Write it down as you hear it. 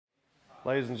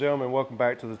Ladies and gentlemen, welcome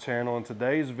back to the channel. In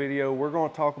today's video, we're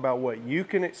going to talk about what you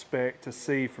can expect to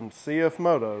see from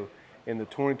CFMOTO in the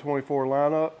 2024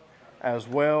 lineup, as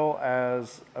well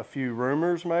as a few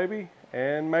rumors maybe,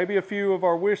 and maybe a few of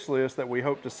our wish lists that we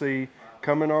hope to see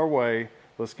coming our way.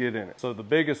 Let's get in it. So the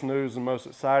biggest news and most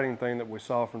exciting thing that we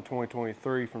saw from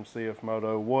 2023 from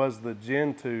CFMOTO was the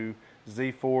Gen 2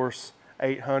 CFORCE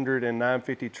 800 and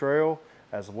 950 Trail,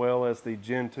 as well as the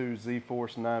Gen 2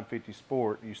 CFORCE 950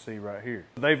 Sport you see right here.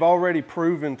 They've already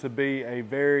proven to be a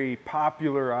very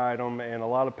popular item, and a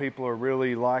lot of people are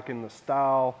really liking the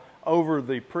style over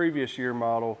the previous year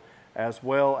model, as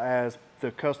well as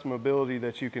the customability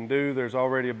that you can do. There's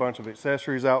already a bunch of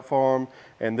accessories out for them,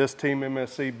 and this Team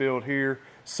MSC build here,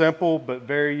 simple but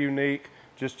very unique,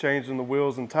 just changing the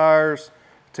wheels and tires,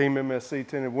 Team MSC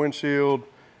tinted windshield,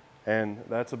 and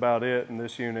that's about it, and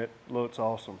this unit looks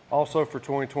awesome. Also for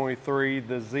 2023,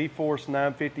 the CFORCE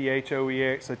 950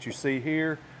 HOEX that you see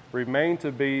here remain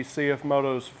to be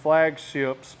CFMOTO's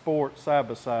flagship sport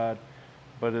side-by-side,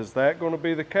 but is that going to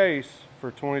be the case for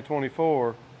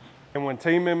 2024? And when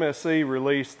Team MSC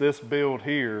released this build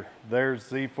here, their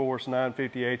CFORCE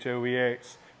 950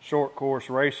 HOEX short course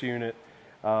race unit,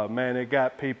 man, it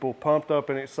got people pumped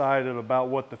up and excited about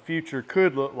what the future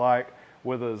could look like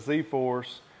with a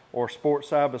CFORCE or sport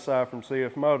side-by-side from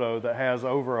CFMOTO that has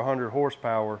over 100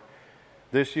 horsepower.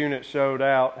 This unit showed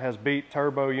out, has beat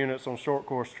turbo units on short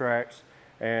course tracks,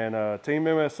 and Team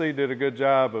MSC did a good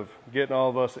job of getting all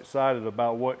of us excited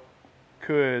about what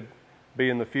could be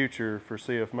in the future for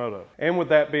CFMOTO. And with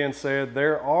that being said,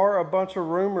 there are a bunch of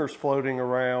rumors floating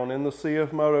around in the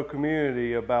CFMOTO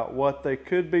community about what they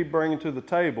could be bringing to the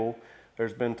table.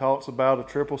 There's been talks about a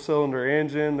triple cylinder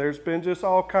engine. There's been just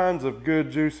all kinds of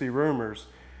good juicy rumors.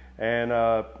 And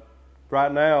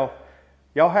right now,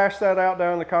 y'all hash that out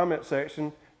down in the comment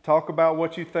section. Talk about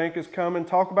what you think is coming.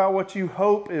 Talk about what you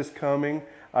hope is coming.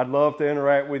 I'd love to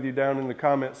interact with you down in the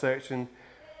comment section.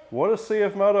 What does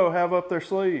CFMOTO have up their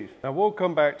sleeve? Now we'll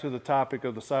come back to the topic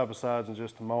of the side-by-sides in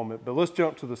just a moment, but let's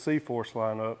jump to the CFORCE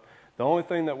lineup. The only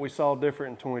thing that we saw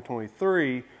different in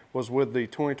 2023 was with the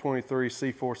 2023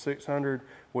 CFORCE 600,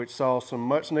 which saw some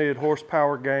much needed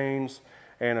horsepower gains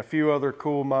and a few other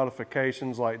cool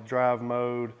modifications like drive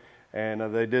mode,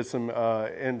 and they did some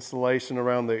installation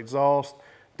around the exhaust,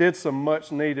 did some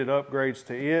much needed upgrades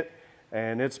to it,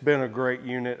 and it's been a great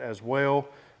unit as well.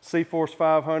 CFORCE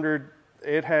 500,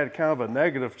 it had kind of a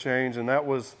negative change, and that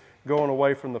was going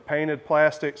away from the painted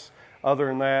plastics. Other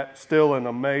than that, still an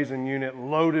amazing unit,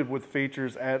 loaded with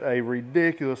features at a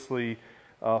ridiculously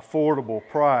affordable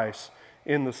price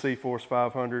in the CFORCE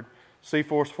 500.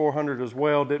 CFORCE 400 as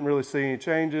well, didn't really see any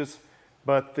changes,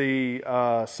 but the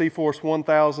CFORCE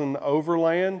 1000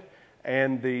 Overland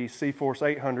and the CFORCE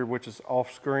 800, which is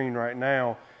off screen right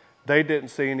now, they didn't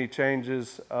see any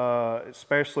changes,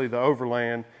 especially the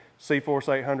Overland. CFORCE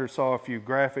 800 saw a few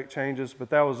graphic changes, but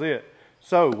that was it.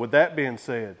 So with that being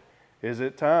said, is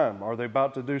it time? Are they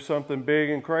about to do something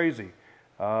big and crazy?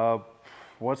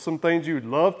 What's some things you'd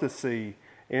love to see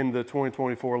in the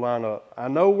 2024 lineup? I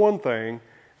know one thing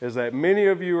is that many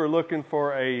of you are looking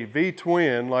for a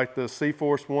V-twin like the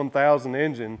CFORCE 1000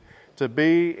 engine to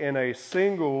be in a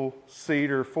single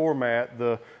seater format,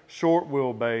 the short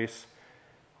wheelbase.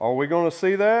 Are we going to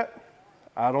see that?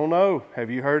 I don't know. Have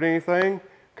you heard anything?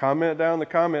 Comment down in the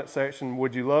comment section.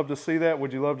 Would you love to see that?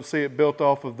 Would you love to see it built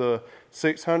off of the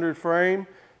 600 frame,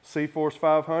 CFORCE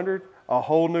 500, a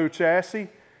whole new chassis?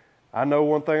 I know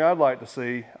one thing I'd like to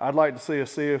see. I'd like to see a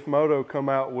CFMOTO come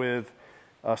out with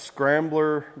a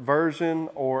Scrambler version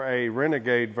or a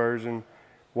Renegade version.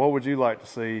 What would you like to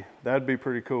see? That'd be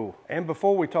pretty cool. And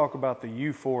before we talk about the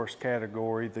UFORCE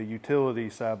category, the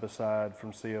utility side-by-side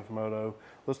from CFMOTO,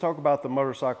 let's talk about the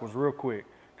motorcycles real quick,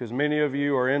 because many of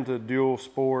you are into dual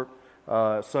sport,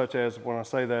 such as, when I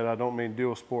say that, I don't mean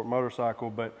dual sport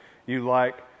motorcycle, but you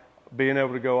like being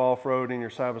able to go off-road in your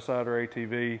side-by-side or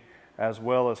ATV, as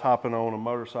well as hopping on a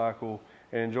motorcycle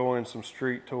and enjoying some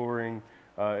street touring,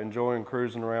 enjoying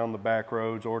cruising around the back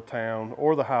roads or town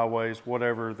or the highways,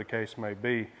 whatever the case may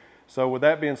be. So with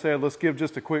that being said, let's give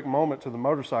just a quick moment to the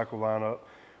motorcycle lineup.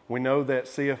 We know that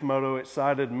CFMOTO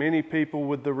excited many people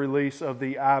with the release of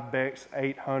the IBEX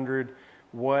 800.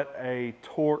 What a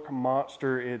torque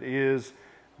monster it is.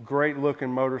 Great looking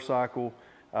motorcycle.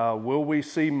 Will we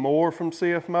see more from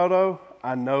CFMOTO?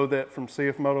 I know that from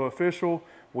CFMOTO Official,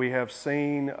 we have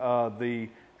seen the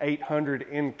 800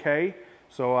 NK.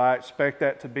 So I expect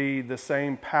that to be the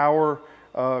same power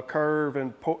curve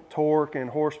and torque and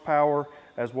horsepower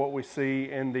as what we see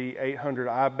in the 800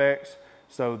 IBEX.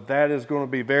 So that is going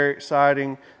to be very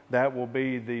exciting. That will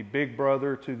be the big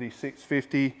brother to the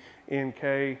 650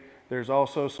 NK. There's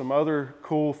also some other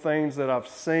cool things that I've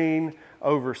seen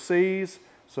overseas.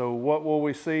 So what will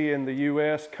we see in the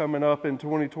US coming up in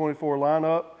 2024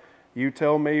 lineup? You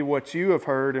tell me what you have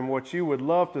heard and what you would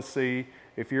love to see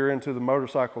if you're into the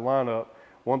motorcycle lineup.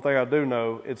 One thing I do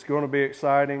know, it's going to be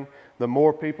exciting. The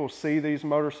more people see these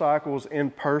motorcycles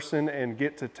in person and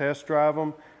get to test drive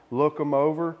them, look them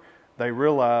over, they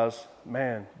realize,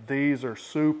 man, these are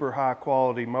super high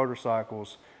quality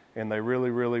motorcycles, and they really,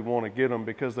 really want to get them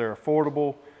because they're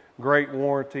affordable, great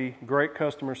warranty, great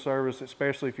customer service,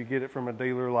 especially if you get it from a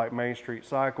dealer like Main Street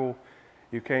Cycle.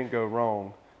 You can't go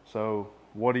wrong. So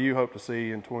what do you hope to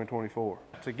see in 2024?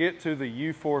 To get to the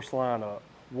CFORCE lineup,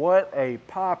 what a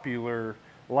popular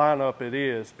lineup it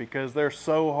is because they're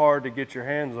so hard to get your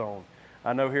hands on.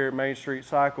 I know here at Main Street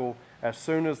Cycle, as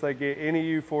soon as they get any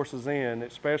CFORCEs in,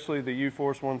 especially the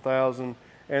CFORCE 1000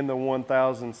 and the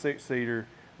 1000 six-seater,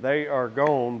 they are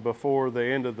gone before the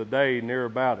end of the day, near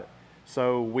about it.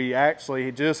 So we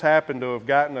actually just happened to have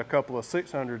gotten a couple of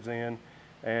 600s in,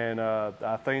 and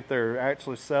I think they're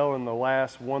actually selling the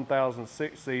last 1000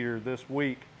 six-seater this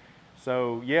week.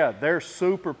 So yeah, they're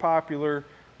super popular.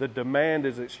 The demand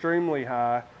is extremely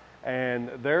high,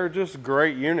 and they're just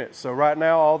great units. So right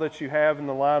now, all that you have in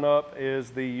the lineup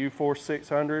is the CFORCE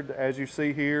 600, as you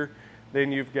see here.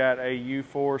 Then you've got a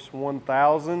CFORCE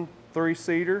 1000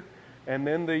 three-seater, and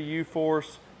then the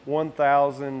CFORCE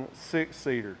 1000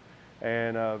 six-seater.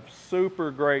 And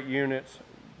super great units,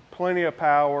 plenty of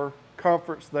power,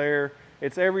 comfort's there.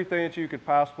 It's everything that you could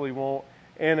possibly want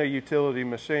in a utility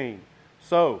machine.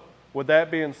 So with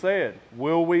that being said,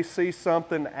 will we see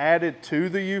something added to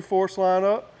the CFORCE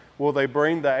lineup? Will they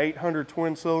bring the 800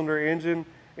 twin cylinder engine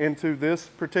into this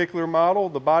particular model,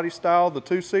 the body style, the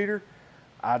two-seater?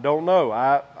 I don't know.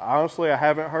 Honestly, I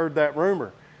haven't heard that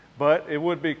rumor, but it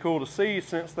would be cool to see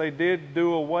since they did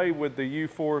do away with the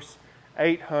CFORCE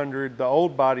 800, the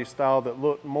old body style that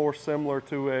looked more similar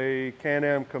to a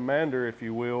Can-Am Commander, if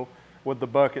you will, with the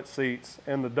bucket seats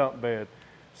and the dump bed.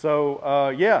 So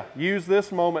yeah, use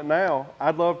this moment now.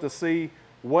 I'd love to see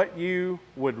what you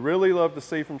would really love to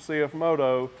see from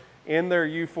CFMOTO in their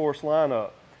CFORCE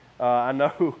lineup. I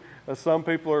know some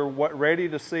people are ready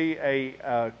to see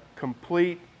a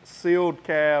complete sealed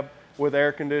cab with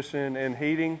air conditioning and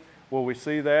heating. Will we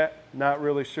see that? Not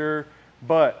really sure,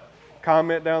 but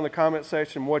comment down in the comment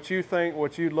section what you think,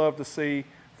 what you'd love to see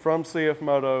from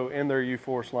CFMOTO in their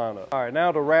CFORCE lineup. All right,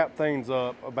 now to wrap things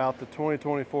up about the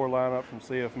 2024 lineup from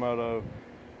CFMOTO,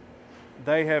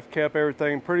 they have kept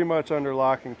everything pretty much under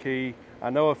lock and key.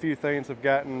 I know a few things have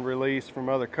gotten released from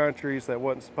other countries that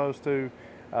wasn't supposed to.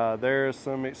 There's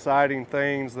some exciting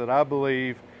things that I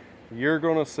believe you're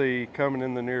going to see coming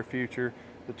in the near future.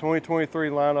 The 2023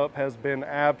 lineup has been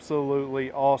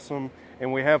absolutely awesome,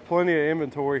 and we have plenty of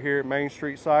inventory here at Main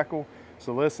Street Cycle.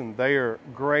 So listen, they are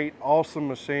great, awesome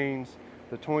machines.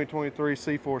 The 2023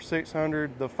 CFORCE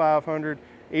 600, the 500,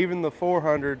 even the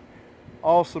 400,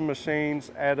 awesome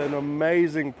machines at an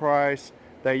amazing price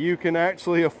that you can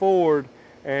actually afford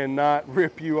and not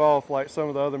rip you off like some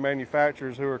of the other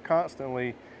manufacturers who are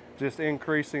constantly just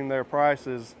increasing their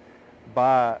prices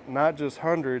by not just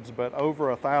hundreds, but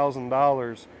over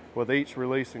 $1,000 with each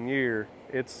releasing year.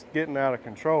 It's getting out of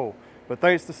control. But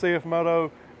thanks to CFMOTO,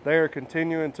 they are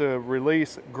continuing to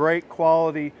release great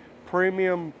quality,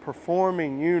 premium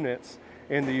performing units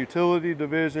in the utility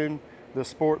division, the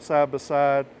sport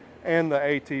side-by-side, and the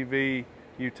ATV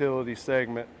utility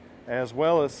segment, as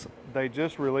well as they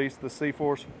just released the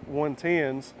CFORCE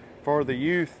 110s for the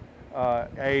youth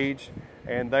age,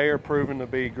 and they are proven to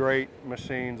be great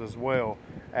machines as well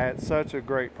at such a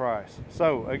great price.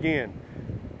 So again,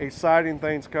 exciting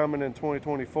things coming in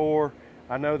 2024.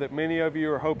 I know that many of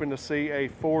you are hoping to see a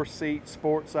 4-seat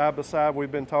sport side-by-side.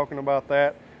 We've been talking about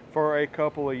that for a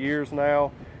couple of years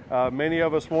now. Many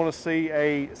of us want to see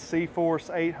a CFORCE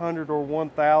 800 or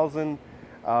 1000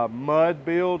 mud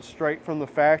build straight from the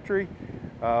factory.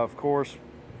 Of course,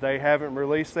 they haven't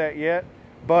released that yet,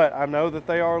 but I know that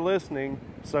they are listening.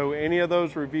 So any of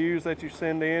those reviews that you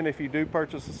send in, if you do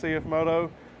purchase a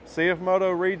CFMOTO,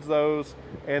 CFMOTO reads those,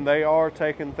 and they are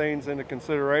taking things into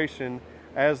consideration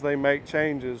as they make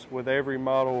changes with every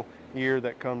model year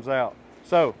that comes out.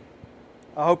 So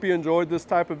I hope you enjoyed this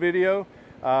type of video.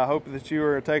 I hope that you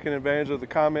are taking advantage of the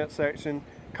comment section.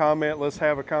 Comment, let's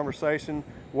have a conversation,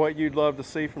 what you'd love to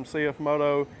see from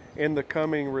CFMOTO in the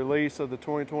coming release of the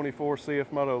 2024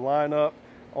 CFMOTO lineup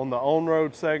on the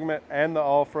on-road segment and the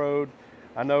off-road.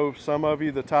 I know some of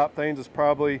you, the top things is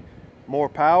probably more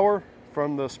power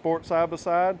from the sport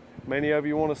side-by-side. Many of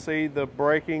you want to see the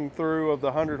breaking through of the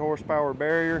 100 horsepower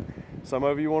barrier. Some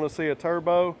of you want to see a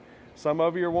turbo. Some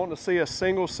of you are wanting to see a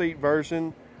single seat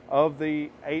version of the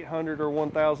 800 or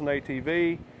 1000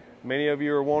 ATV. Many of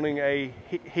you are wanting a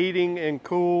heating and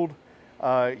cooled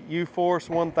CFORCE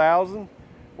 1000.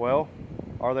 Well,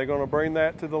 are they going to bring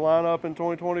that to the lineup in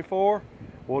 2024?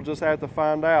 We'll just have to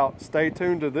find out. Stay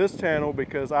tuned to this channel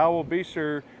because I will be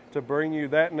sure to bring you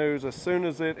that news as soon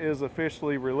as it is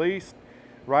officially released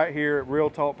right here at Real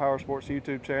Talk Powersports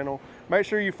YouTube channel. Make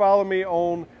sure you follow me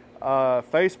on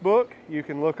Facebook. You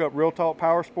can look up Real Talk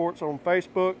Powersports on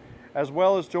Facebook, as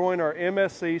well as join our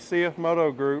MSC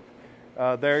CFMOTO group.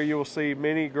 There you will see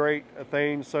many great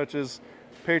things such as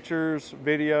pictures,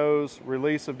 videos,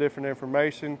 release of different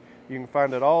information. You can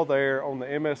find it all there on the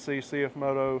MSC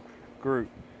CFMOTO group.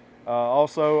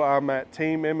 Also, I'm at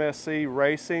Team MSC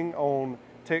Racing on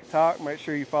TikTok. Make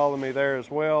sure you follow me there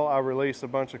as well. I release a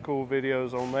bunch of cool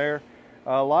videos on there.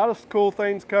 A lot of cool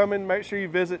things coming. Make sure you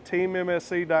visit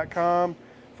teammsc.com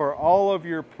for all of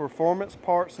your performance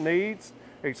parts needs,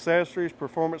 accessories,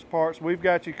 performance parts. We've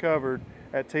got you covered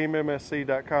at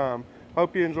teammsc.com.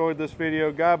 Hope you enjoyed this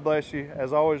video. God bless you.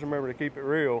 As always, remember to keep it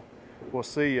real. We'll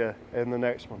see you in the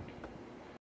next one.